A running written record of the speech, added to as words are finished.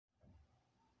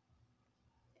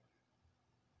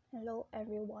Hello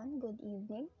everyone, good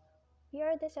evening. We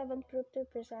are the seventh group to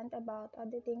present about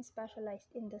auditing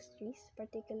specialized industries,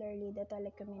 particularly the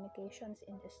telecommunications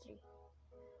industry.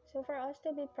 So for us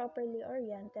to be properly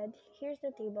oriented, here's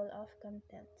the table of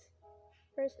contents.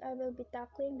 First, I will be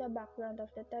tackling the background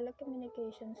of the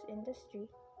telecommunications industry.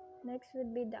 Next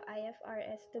would be the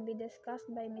IFRS to be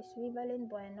discussed by Ms. Vivalin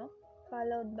Bueno,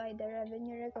 followed by the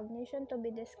revenue recognition to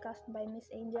be discussed by Ms.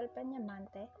 Angel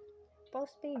Peñamante,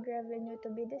 postpaid revenue to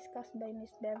be discussed by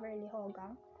Ms. Beverly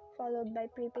Hogang, followed by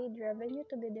prepaid revenue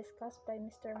to be discussed by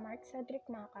Mr. Mark Cedric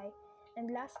Makay,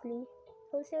 and lastly,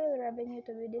 wholesale revenue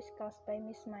to be discussed by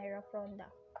Ms. Myra Fronda.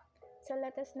 So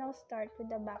let us now start with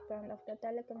the background of the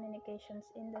telecommunications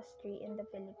industry in the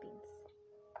Philippines.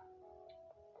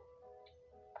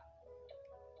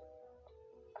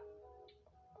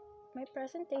 My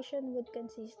presentation would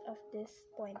consist of these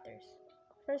pointers.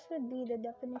 First would be the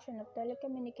definition of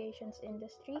telecommunications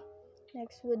industry.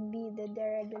 Next would be the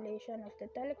deregulation of the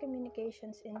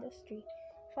telecommunications industry,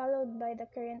 followed by the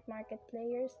current market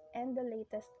players and the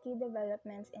latest key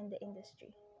developments in the industry.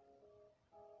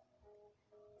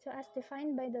 So as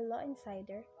defined by the Law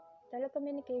Insider,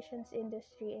 telecommunications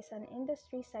industry is an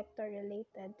industry sector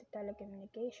related to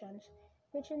telecommunications,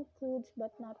 which includes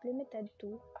but not limited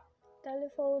to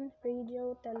telephone,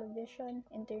 radio, television,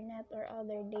 internet or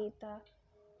other data,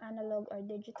 analog or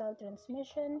digital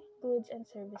transmission, goods and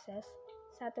services,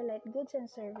 satellite goods and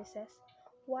services,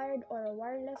 wired or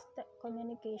wireless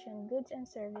communication goods and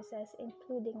services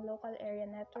including local area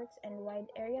networks and wide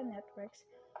area networks,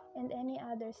 and any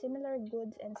other similar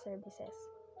goods and services.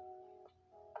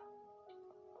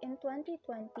 In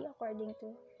 2020, according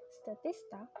to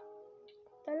Statista,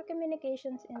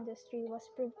 telecommunications industry was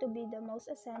proved to be the most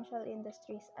essential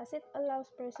industries as it allows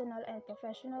personal and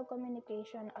professional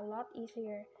communication a lot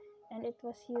easier, and it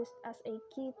was used as a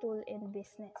key tool in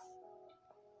business.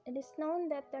 It is known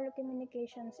that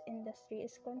telecommunications industry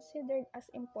is considered as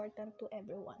important to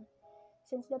everyone.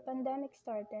 Since the pandemic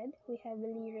started, we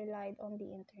heavily relied on the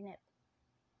internet.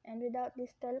 And without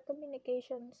these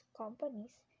telecommunications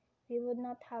companies, we would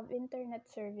not have internet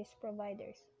service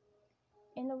providers.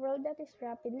 In a world that is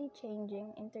rapidly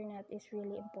changing, internet is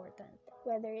really important,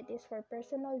 whether it is for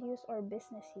personal use or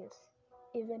business use.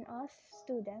 Even us,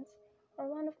 students, are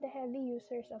one of the heavy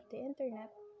users of the internet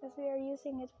as we are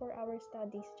using it for our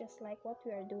studies just like what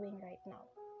we are doing right now.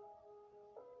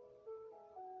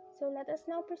 So let us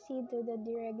now proceed to the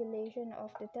deregulation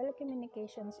of the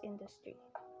telecommunications industry.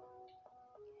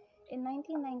 In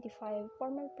 1995,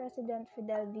 former President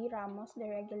Fidel V. Ramos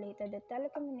deregulated the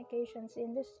telecommunications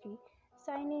industry,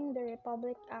 signing the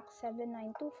Republic Act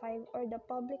 7925 or the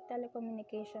Public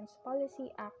Telecommunications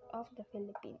Policy Act of the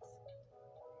Philippines.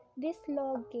 This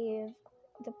law gave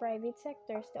the private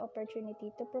sectors the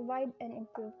opportunity to provide and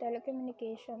improve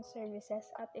telecommunication services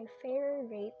at a fairer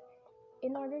rate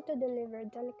in order to deliver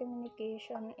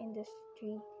telecommunication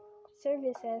industry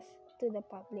services to the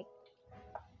public.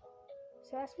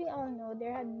 So as we all know,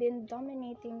 there had been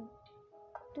dominating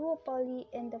duopoly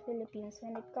in the Philippines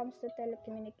when it comes to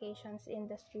telecommunications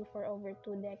industry for over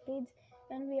 2 decades,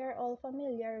 and we are all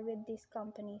familiar with these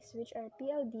companies, which are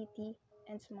PLDT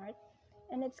and Smart,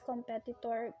 and its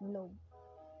competitor Globe.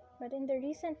 But in the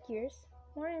recent years,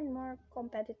 more and more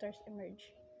competitors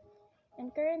emerge.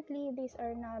 And currently, these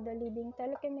are now the leading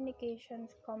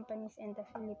telecommunications companies in the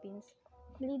Philippines,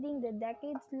 leading the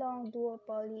decades-long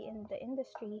duopoly in the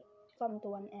industry come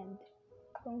to an end.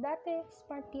 Kung dati,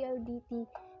 Smart PLDT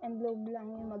and Globe lang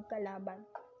yung magkalaban,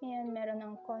 ngayon meron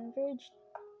ng Converged,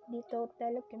 dito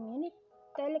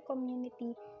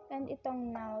Telecommunity, and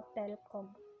itong Now Telecom.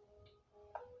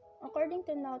 According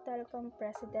to Now Telecom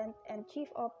President and Chief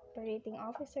Operating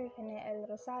Officer L.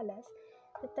 Rosales,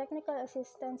 the technical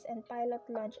assistance and pilot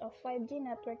launch of 5G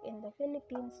network in the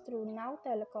Philippines through Now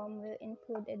Telecom will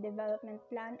include a development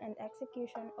plan and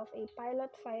execution of a pilot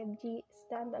 5G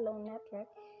standalone network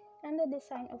and the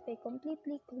design of a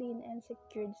completely clean and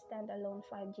secured standalone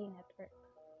 5G network.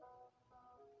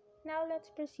 Now let's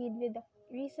proceed with the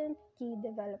recent key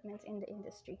developments in the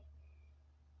industry.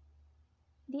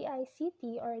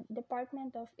 DICT, or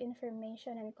Department of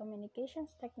Information and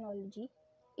Communications Technology,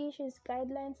 issues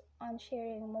guidelines on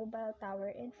sharing mobile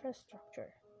tower infrastructure.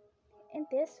 In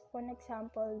this, one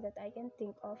example that I can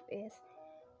think of is,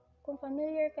 kung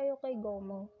familiar kayo kay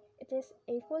GOMO, it is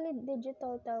a fully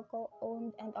digital telco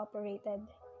owned and operated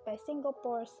by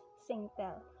Singapore's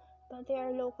Singtel, but they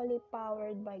are locally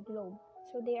powered by Globe,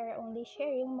 so they are only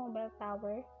sharing mobile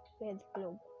tower with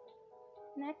Globe.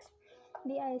 Next,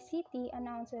 the ICT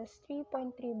announces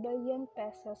 3.3 billion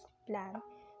pesos plan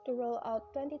to to roll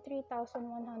out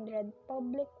 23,100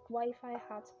 public Wi-Fi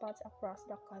hotspots across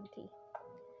the country.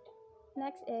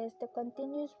 Next is the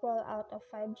continuous rollout of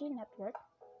 5G network,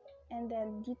 and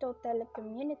then Dito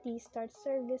Telecommunities starts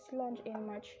service launch in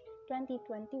March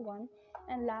 2021,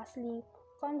 and lastly,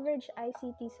 Converge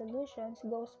ICT Solutions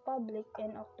goes public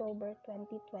in October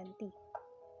 2020.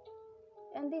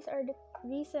 And these are the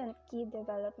recent key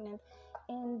developments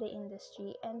in the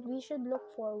industry, and we should look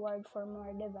forward for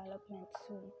more development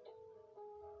soon.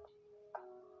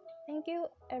 Thank you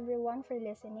everyone for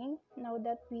listening. Now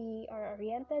that we are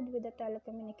oriented with the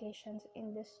telecommunications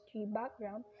industry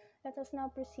background, let us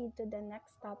now proceed to the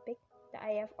next topic, the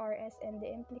IFRS and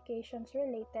the implications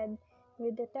related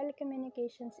with the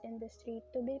telecommunications industry,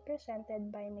 to be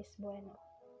presented by Ms. Bueno.